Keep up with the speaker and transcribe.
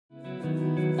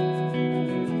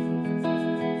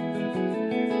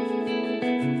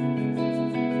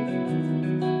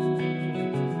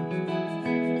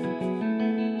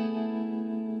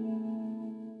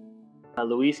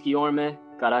Luis Guillorme,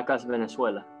 Caracas,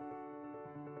 Venezuela.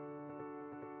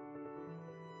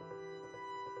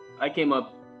 I came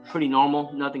up pretty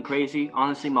normal, nothing crazy.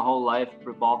 Honestly, my whole life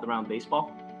revolved around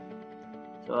baseball.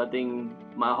 So I think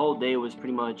my whole day was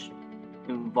pretty much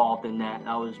involved in that.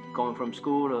 I was going from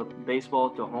school to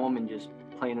baseball to home and just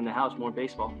playing in the house more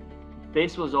baseball.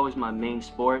 Baseball was always my main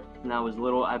sport. When I was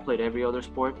little, I played every other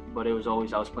sport, but it was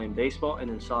always I was playing baseball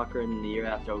and then soccer, and then the year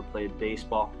after I would play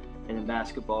baseball and then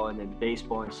basketball and then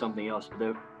baseball and something else.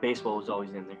 But baseball was always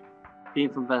in there. Being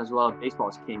from Venezuela, baseball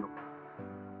is king.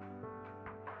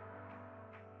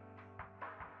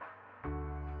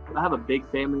 I have a big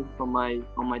family on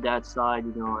my dad's side.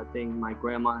 You know, I think my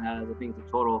grandma has, I think it's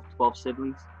a total of 12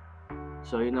 siblings.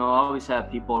 So, you know, I always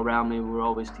have people around me. We're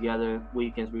always together.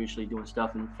 Weekends, we're usually doing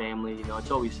stuff in the family. You know,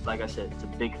 it's always, like I said, it's a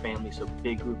big family, so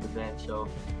big group event. So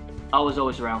I was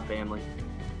always around family.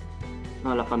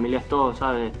 No, la familia es todo,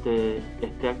 ¿sabes?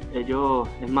 Ellos,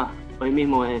 es más, hoy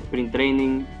mismo es sprint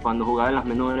training. Cuando jugaba en las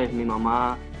menores, mi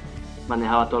mamá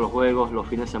manejaba todos los juegos. Los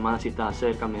fines de semana, si estaban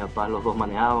cerca, mis papás los dos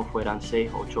manejaban, fueran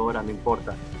 6, 8 horas, no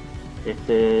importa.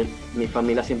 Mi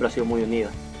familia siempre ha sido muy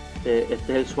unida. Este es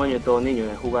el sueño de todo niño,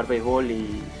 es jugar béisbol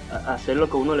y hacer lo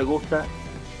que a uno le gusta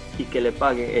y que le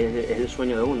paguen es el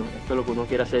sueño de uno. Esto es lo que uno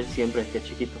quiere hacer siempre desde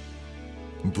chiquito.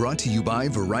 Brought to you by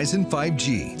Verizon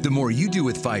 5G. The more you do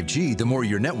with 5G, the more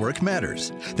your network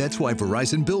matters. That's why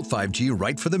Verizon built 5G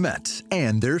right for the Mets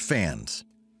and their fans.